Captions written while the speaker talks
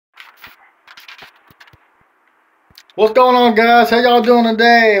What's going on, guys? How y'all doing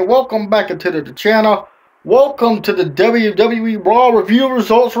today? Welcome back into the channel. Welcome to the WWE Raw review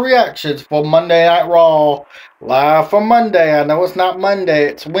results reactions for Monday Night Raw. Live from Monday. I know it's not Monday,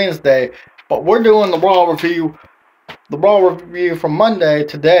 it's Wednesday. But we're doing the Raw review from Monday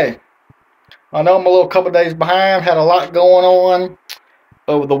today. I know I'm a little couple days behind. Had a lot going on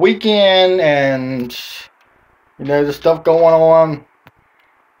over the weekend and, there's stuff going on.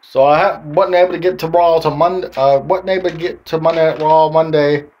 So I wasn't able to get to Raw to Monday. Wasn't able to get to Monday Night Raw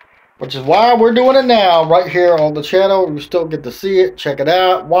Monday, which is why we're doing it now, right here on the channel. You still get to see it, check it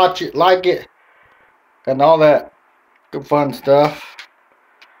out, watch it, like it, and all that good fun stuff.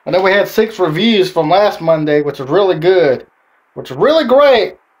 I know we had 6 reviews from last Monday, which was really good, which was really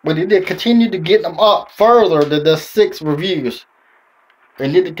great. We need to continue to get them up further than the 6 reviews. They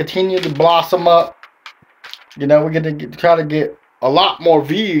need to continue to blossom up. We get to try to get a lot more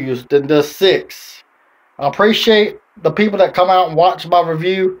views than the 6. I appreciate the people that come out and watch my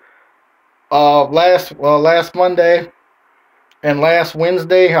review last Monday and last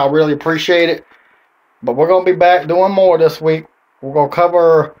Wednesday. I really appreciate it. But we're gonna be back doing more this week. We're gonna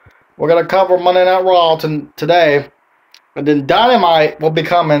cover Monday Night Raw today, and then Dynamite will be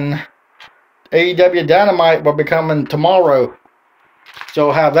coming. AEW Dynamite will be coming tomorrow, so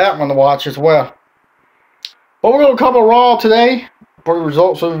we'll have that one to watch as well. But we're going to cover Raw today for the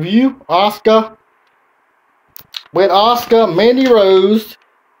results review. Asuka. We had Asuka, Mandy Rose,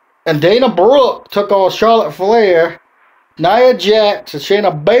 and Dana Brooke took on Charlotte Flair, Nia Jax, and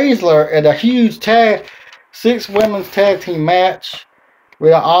Shayna Baszler in a huge 6 women's tag team match. We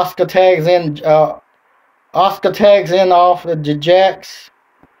had Asuka tags in off the Jax.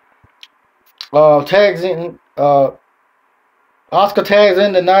 Asuka tags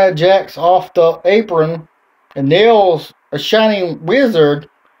in the Nia Jax off the apron and nails a shining wizard.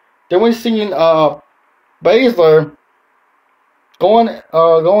 Then we seen Baszler going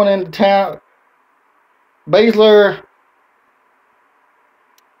into town. Baszler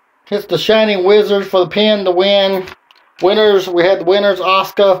hits the shining wizard for the pin to win. Winners, we had the winners,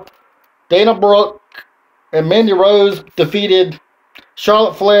 Asuka, Dana Brooke, and Mandy Rose defeated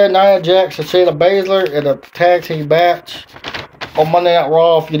Charlotte Flair, Nia Jax, and Shayna Baszler in a tag team match on Monday Night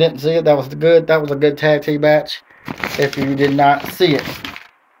Raw. If you didn't see it, that was a good tag team match. If you did not see it,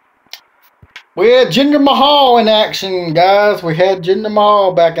 we had Jinder Mahal in action, guys. We had Jinder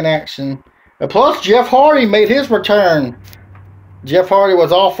Mahal back in action, and plus Jeff Hardy made his return. Jeff Hardy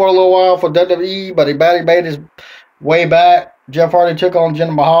was off for a little while for WWE, but he made his way back. Jeff Hardy took on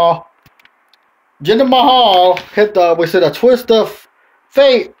Jinder Mahal. Jinder Mahal hit we said a twist of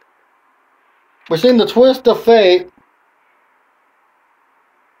fate. We seen the twist of fate.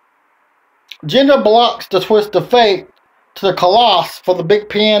 Jinder blocks the twist of fate to the Colossus for the big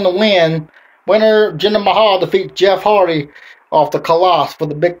pin to win. Winner Jinder Mahal defeats Jeff Hardy off the Colossus for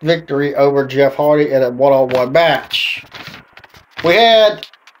the big victory over Jeff Hardy in a one-on-one match. We had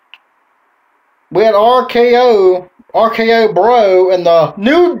RKO Bro and the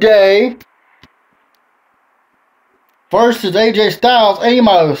New Day versus AJ Styles,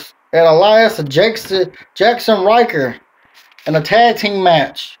 Amos, and Elias and Jackson Riker in a tag team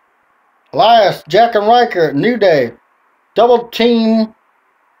match. Elias, Jack and Riker, New Day, double team.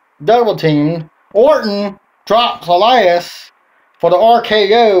 Orton drops Elias for the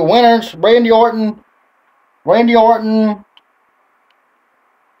RKO. Winners, Randy Orton. We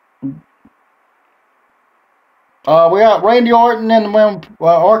got Randy Orton and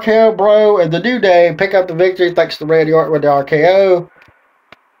RKO Bro and the New Day pick up the victory thanks to Randy Orton with the RKO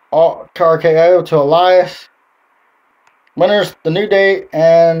to Elias. Winners, the New Day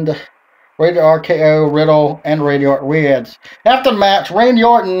and Randy RKO, Riddle, and Randy Orton wins. After the match, Randy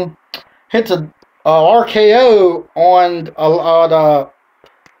Orton hits a RKO on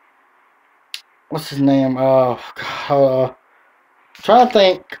what's his name? Trying to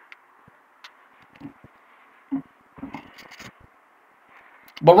think.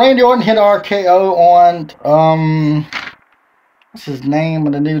 But Randy Orton hit RKO on what's his name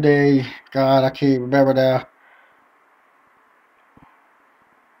of the New Day? God, I can't remember now.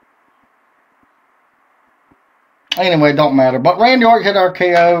 Anyway, don't matter. But Randy Orton hit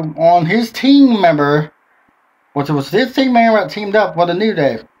RKO on his team member, which was his team member that teamed up with the New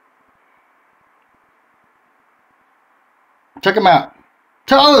Day. Check him out.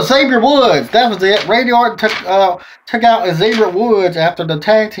 Oh, Xavier Woods. That was it. Randy Orton took out Xavier Woods after the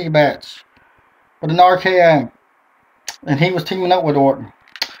tag team match with an RKO. And he was teaming up with Orton.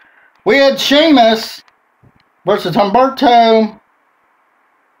 We had Sheamus versus Humberto.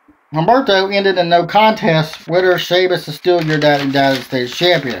 Humberto ended in no contest. Winner Sheamus is still your United States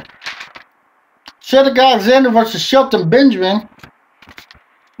champion. Cedric Alexander versus Shelton Benjamin.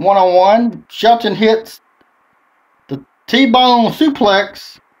 One-on-one. Shelton hits the T-bone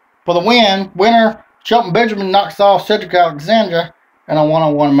suplex for the win. Winner, Shelton Benjamin knocks off Cedric Alexander in a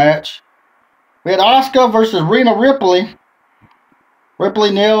one-on-one match. We had Asuka versus Rhea Ripley.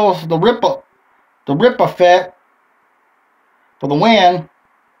 Ripley nails the Rip Effect for the win.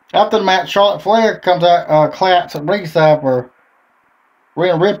 After the match, Charlotte Flair comes out, claps at ringside for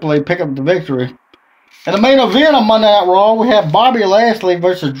Rhea Ripley pick up the victory. In the main event on Monday Night Raw, we have Bobby Lashley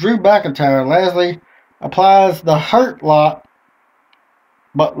versus Drew McIntyre. Lashley applies the Hurt Lock,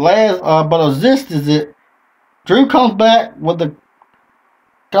 but resists it. Drew comes back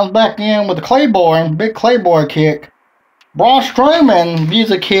in with the Claymore, big Claymore kick. Braun Strowman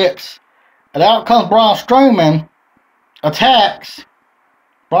music hits, and out comes Braun Strowman. Attacks.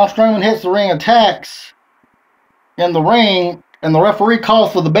 Braun Strowman hits the ring, attacks in the ring, and the referee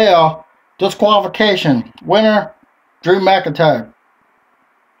calls for the bell. Disqualification. Winner, Drew McIntyre.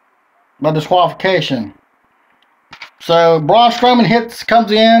 By disqualification. So Braun Strowman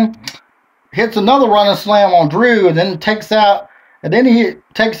comes in, hits another running slam on Drew, and then he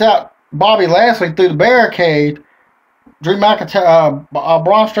takes out Bobby Lashley through the barricade. Drew McIntyre,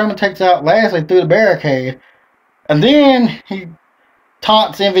 Braun Strowman takes out Lashley through the barricade, and then he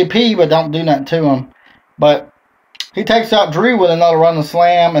taunts MVP, but don't do nothing to him. But he takes out Drew with another running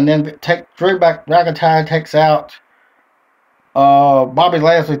slam, and then Drew McIntyre takes out Bobby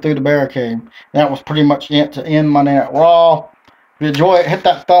Lashley through the barricade. That was pretty much it to end Monday Night Raw. If you enjoy it, hit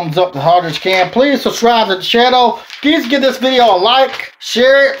that thumbs up as hard as you can. Please subscribe to the channel. Please give this video a like,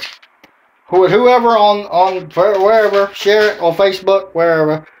 share it with whoever on wherever. Share it on Facebook,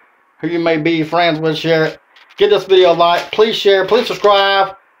 wherever. Who you may be friends with, share it. Give this video a like. Please share. Please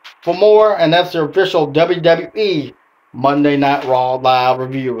subscribe for more. And that's the official WWE Monday Night Raw live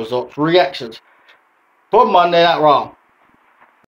review results reactions for Monday Night Raw.